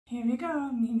Here we go,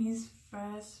 Mimi's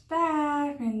first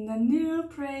bath in the new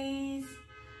place.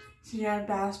 She had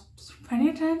bathed plenty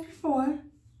of times before,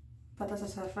 but this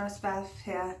is her first bath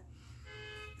here.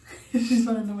 She's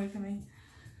running away from me.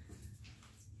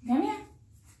 Come here.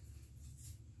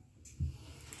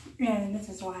 And this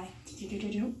is why.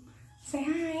 Say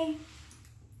hi.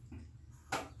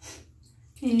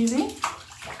 Easy.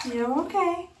 You're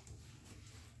okay.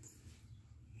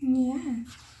 Yeah.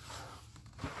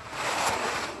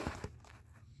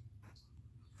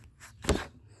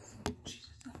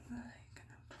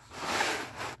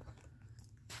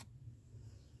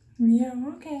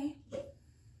 You're okay.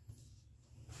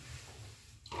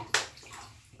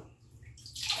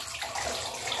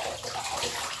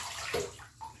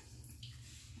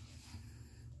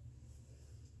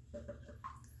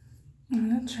 I'm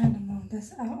gonna try to move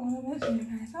this out a little bit so you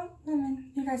guys,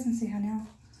 you guys can see her now.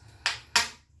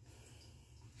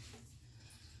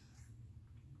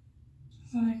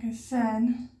 So like I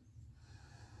said,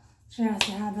 she has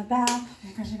to have the bath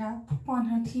because she got poop on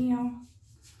her heel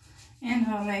and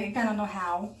her leg. I don't know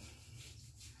how.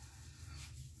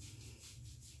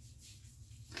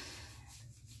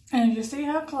 And if you see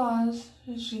her claws,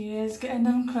 she is getting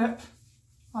them clipped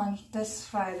on this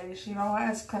Friday. She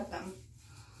always clipped them.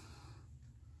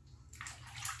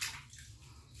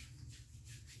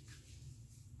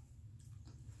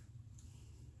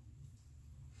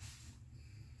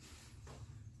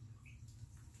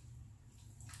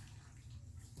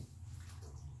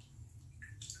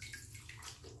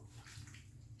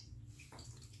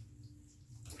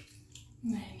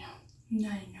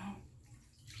 I know.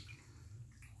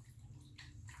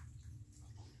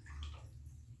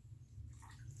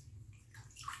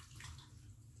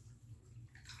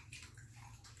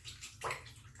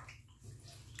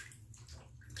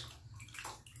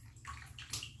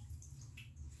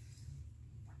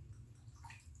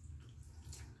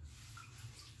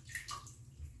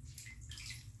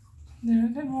 A little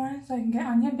bit more so I can get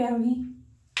on your belly.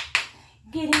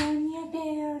 Get on your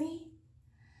belly.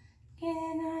 Get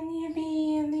on your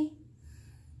belly.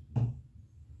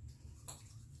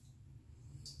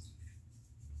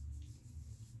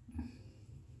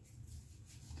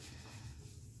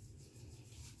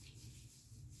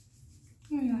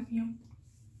 I love you.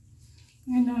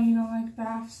 I know you don't like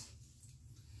baths.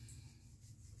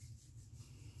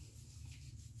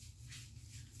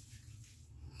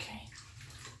 Okay.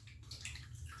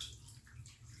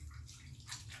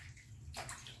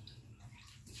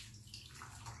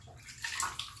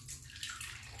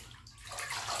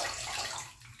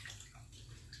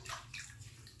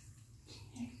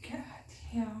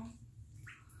 Yeah,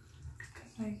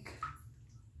 cause like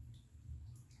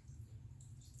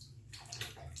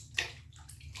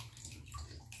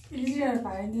easier if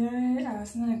I do it. I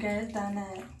was gonna get it done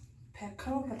at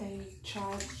Petco, but they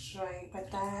charge like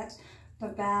with that, the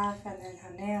bath, and then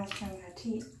her nails, cream, her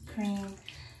teeth, cream,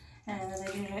 and then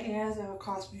they do her ears. It would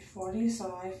cost me $40,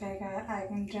 so I figured I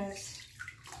can just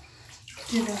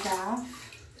do the bath,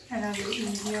 and it'll be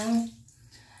easier.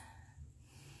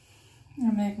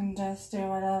 And they can just do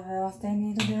whatever else they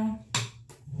need to do.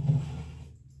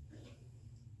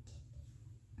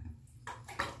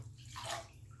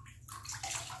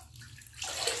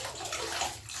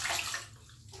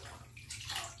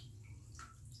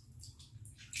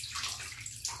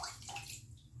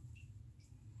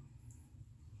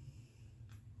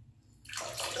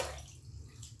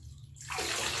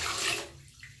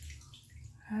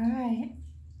 Alright.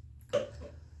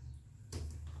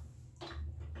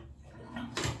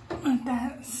 Let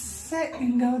that sit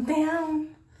and go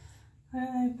down. Where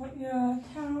I put your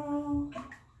towel.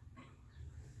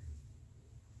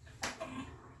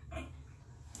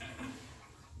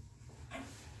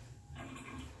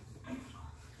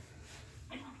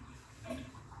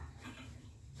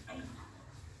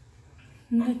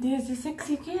 But there's a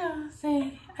sexy girl.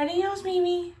 Say adios,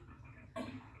 Mimi.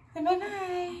 Say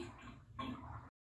bye-bye.